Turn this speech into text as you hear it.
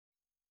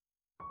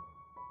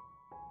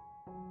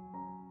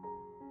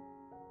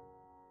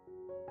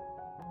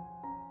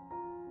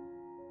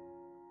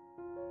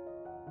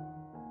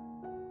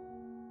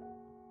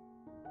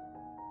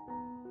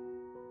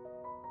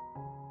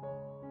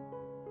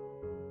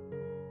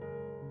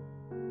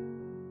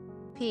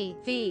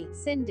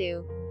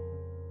P.V.Sindhu.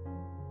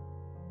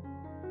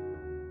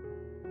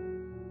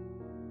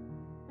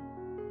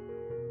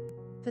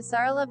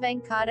 Pusarla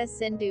Venkata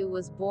Sindhu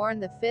was born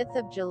the 5th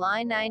of July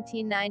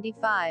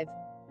 1995.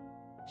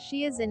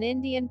 She is an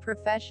Indian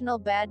professional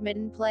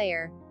badminton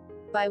player.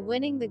 By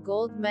winning the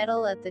gold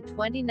medal at the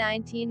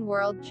 2019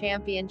 World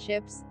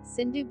Championships,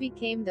 Sindhu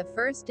became the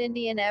first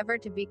Indian ever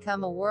to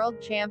become a world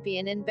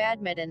champion in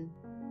badminton.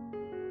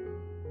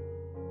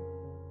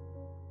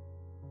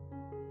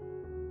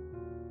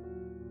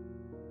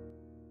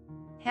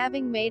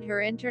 Having made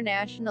her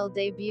international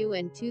debut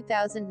in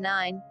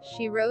 2009,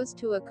 she rose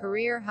to a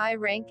career high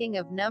ranking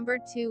of number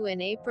 2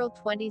 in April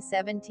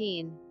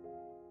 2017.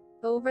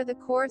 Over the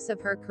course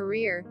of her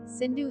career,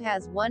 Sindhu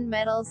has won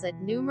medals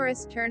at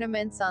numerous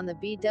tournaments on the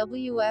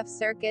BWF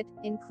circuit,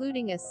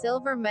 including a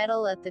silver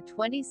medal at the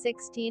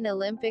 2016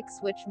 Olympics,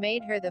 which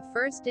made her the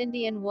first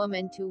Indian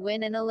woman to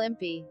win an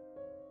Olympic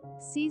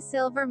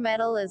silver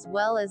medal, as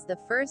well as the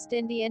first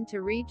Indian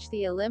to reach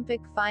the Olympic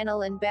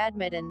final in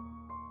badminton.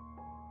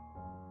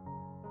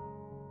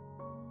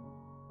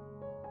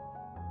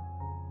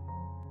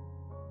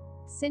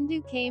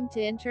 Sindhu came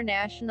to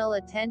international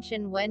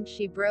attention when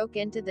she broke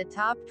into the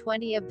top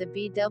 20 of the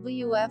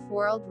BWF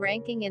World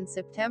Ranking in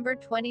September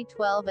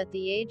 2012 at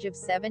the age of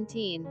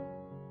 17.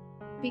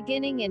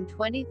 Beginning in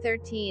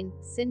 2013,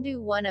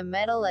 Sindhu won a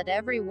medal at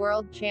every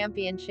World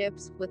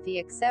Championships, with the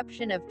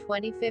exception of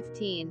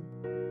 2015.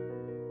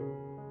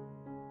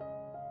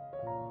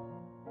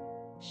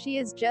 She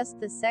is just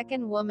the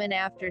second woman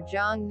after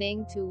Zhang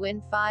Ning to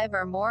win 5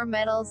 or more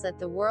medals at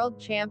the World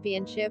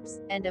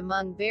Championships, and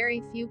among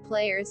very few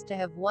players to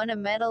have won a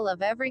medal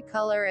of every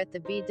color at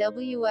the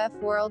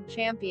BWF World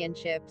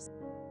Championships.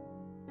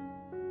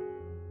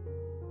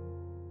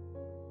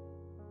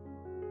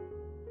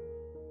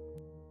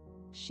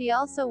 She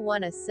also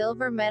won a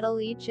silver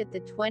medal each at the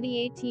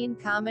 2018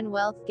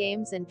 Commonwealth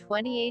Games and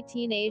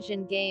 2018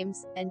 Asian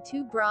Games, and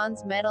 2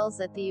 bronze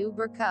medals at the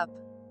Uber Cup.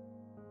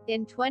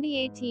 In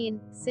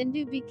 2018,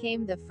 Sindhu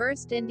became the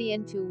first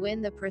Indian to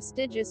win the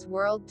prestigious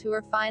World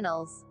Tour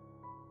Finals.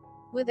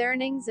 With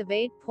earnings of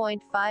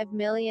 $8.5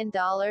 million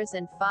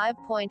and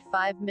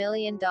 $5.5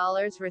 million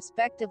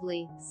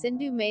respectively,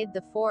 Sindhu made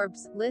the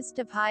Forbes list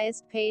of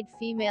highest paid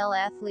female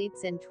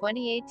athletes in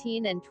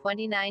 2018 and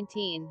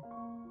 2019.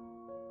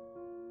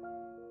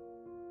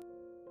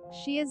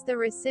 She is the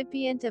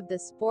recipient of the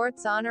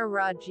Sports Honour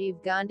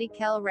Rajiv Gandhi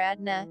Khel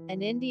Ratna,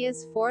 and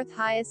India's 4th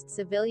highest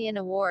civilian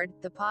award,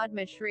 the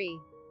Padma Shri.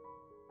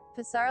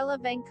 Pusarla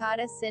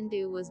Venkata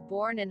Sindhu was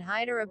born in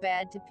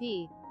Hyderabad to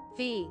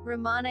P.V.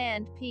 Ramana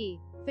and P.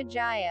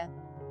 Vijaya.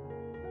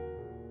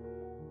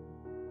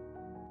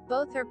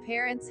 Both her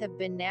parents have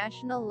been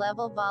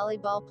national-level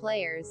volleyball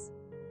players.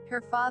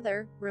 Her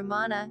father,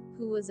 Ramana,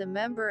 who was a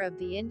member of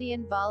the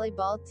Indian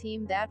volleyball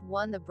team that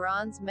won the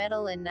bronze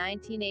medal in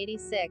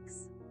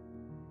 1986.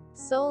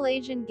 Seoul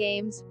Asian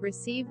Games,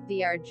 received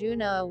the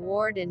Arjuna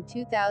Award in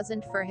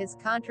 2000 for his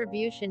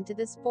contribution to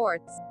the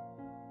sports.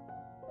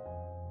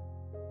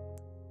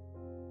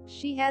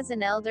 She has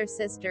an elder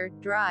sister,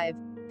 Drive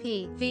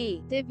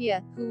P.V.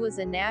 Divya, who was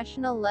a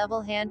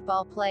national-level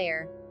handball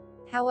player.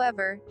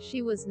 However,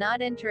 she was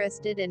not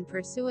interested in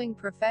pursuing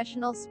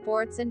professional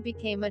sports and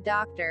became a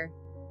doctor.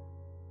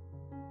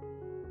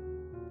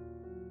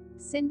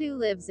 Sindhu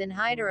lives in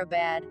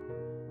Hyderabad.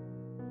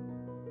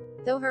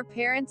 Though her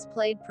parents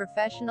played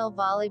professional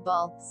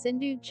volleyball,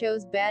 Sindhu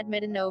chose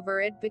badminton over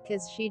it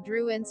because she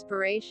drew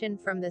inspiration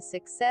from the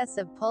success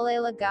of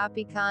Pusarla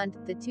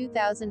Gopikant, the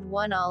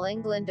 2001 All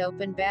England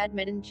Open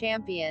badminton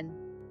champion.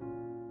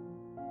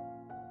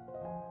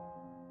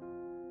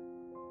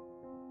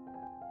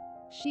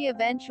 She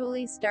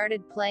eventually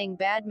started playing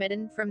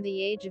badminton from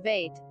the age of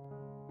 8.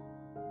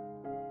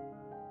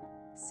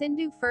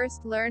 Sindhu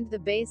first learned the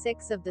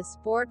basics of the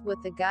sport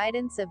with the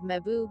guidance of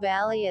Mehboob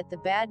Ali at the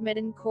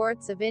badminton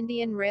courts of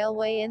Indian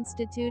Railway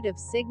Institute of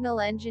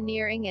Signal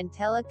Engineering and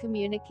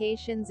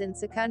Telecommunications in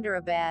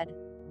Secunderabad.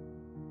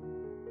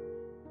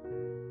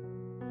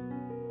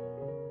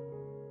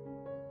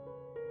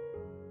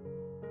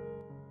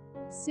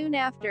 Soon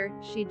after,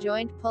 she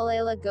joined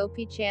Pusarla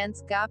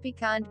Gopichand's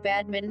Gopikant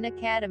Badminton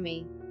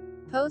Academy.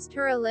 Post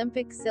her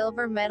Olympic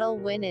silver medal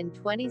win in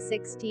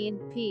 2016,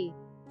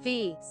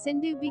 P.V.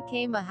 Sindhu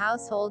became a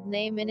household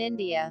name in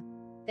India.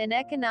 An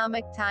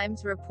Economic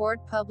Times report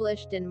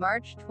published in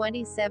March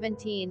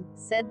 2017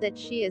 said that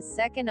she is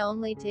second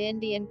only to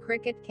Indian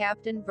cricket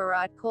captain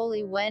Virat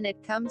Kohli when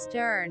it comes to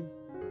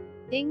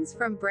earnings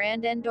from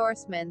brand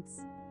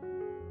endorsements.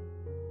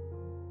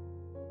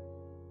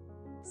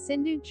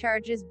 Sindhu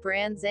charges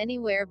brands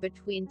anywhere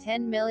between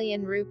 10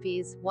 million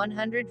rupees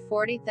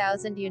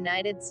 (140,000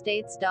 United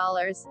States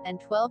dollars) and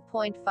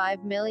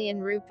 12.5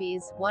 million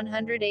rupees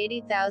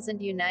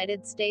 (180,000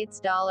 United States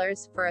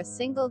dollars) for a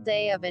single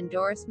day of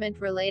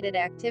endorsement-related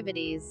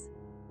activities.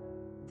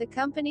 The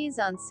companies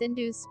on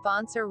Sindhu's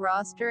sponsor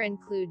roster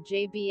include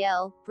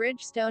JBL,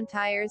 Bridgestone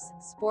Tires,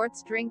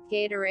 sports drink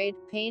Gatorade,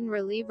 pain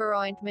reliever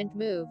ointment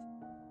Move,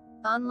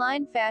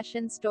 online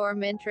fashion store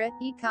Myntra,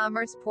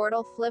 e-commerce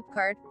portal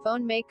Flipkart,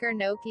 phone maker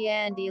Nokia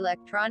and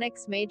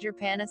electronics major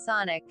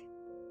Panasonic.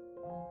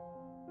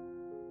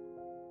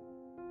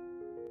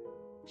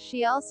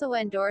 She also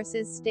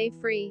endorses Stay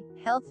Free,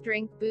 health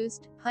drink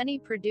Boost, honey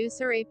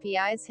producer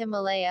API's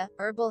Himalaya,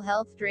 herbal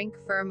health drink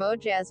firm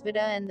Ojasvita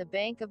and the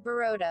Bank of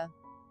Baroda.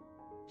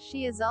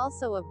 She is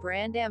also a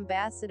brand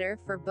ambassador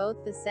for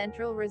both the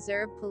Central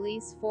Reserve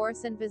Police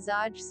Force and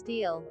Visage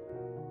Steel.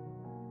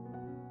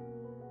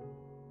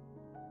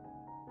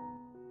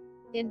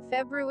 In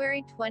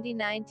February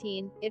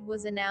 2019, it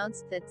was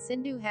announced that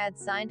Sindhu had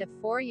signed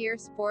a 4-year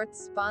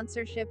sports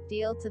sponsorship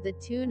deal to the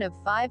tune of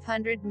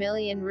 500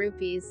 million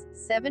rupees,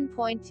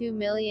 $7.2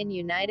 million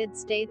United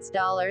States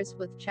dollars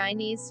with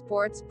Chinese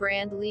sports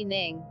brand Li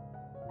Ning.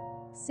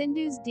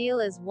 Sindhu's deal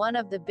is one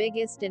of the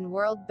biggest in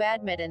world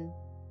badminton.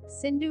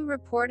 Sindhu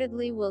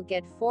reportedly will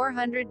get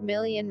 400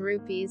 million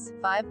rupees,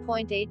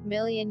 $5.8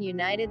 million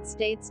United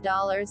States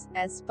dollars,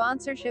 as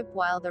sponsorship,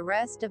 while the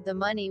rest of the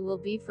money will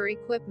be for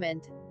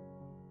equipment.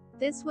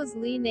 This was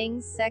Li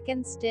Ning's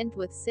second stint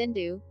with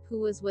Sindhu, who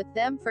was with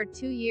them for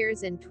 2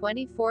 years in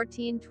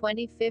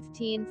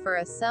 2014-2015 for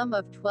a sum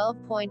of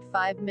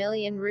 12.5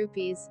 million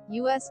rupees,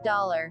 US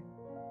dollar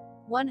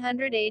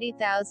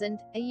 180,000,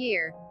 a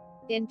year.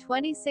 In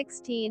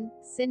 2016,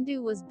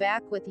 Sindhu was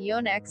back with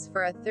Yonex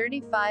for a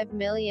 35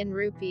 million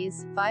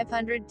rupees,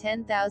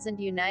 510,000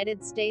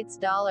 United States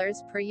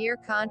dollars per year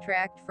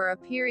contract for a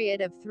period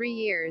of 3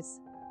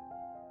 years.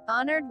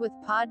 Honored with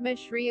Padma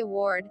Shri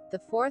Award, the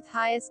fourth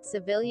highest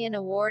civilian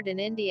award in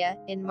India,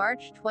 in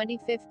March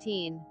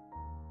 2015.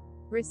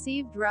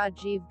 Received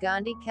Rajiv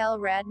Gandhi Khel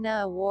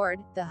Ratna Award,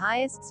 the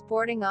highest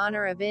sporting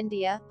honor of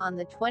India, on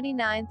the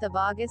 29th of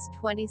August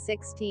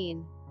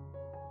 2016.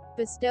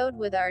 Bestowed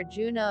with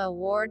Arjuna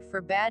Award for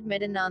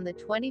Badminton on the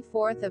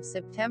 24th of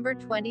September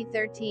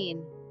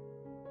 2013.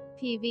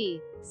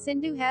 P.V.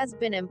 Sindhu has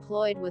been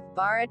employed with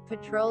Bharat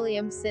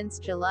Petroleum since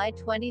July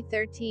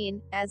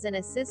 2013, as an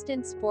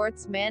assistant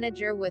sports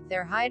manager with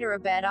their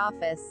Hyderabad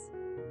office.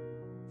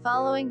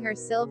 Following her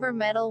silver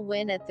medal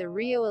win at the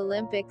Rio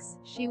Olympics,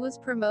 she was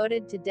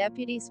promoted to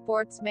deputy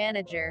sports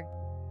manager.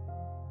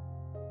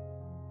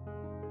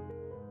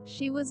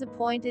 She was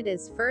appointed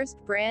as first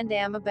brand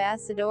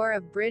ambassador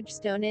of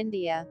Bridgestone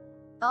India.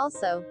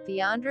 Also, the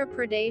Andhra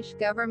Pradesh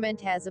government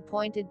has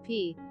appointed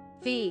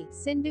P.V.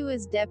 Sindhu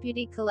as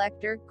Deputy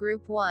Collector,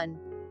 Group 1.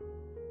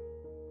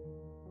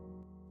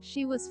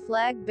 She was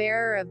flag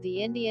bearer of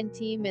the Indian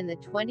team in the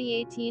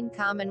 2018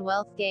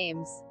 Commonwealth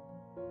Games.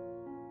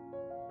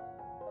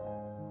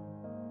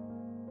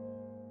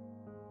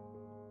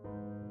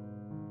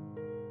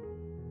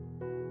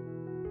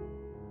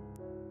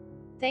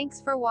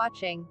 Thanks for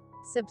watching.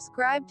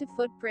 Subscribe to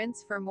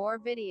Footprints for more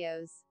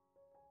videos.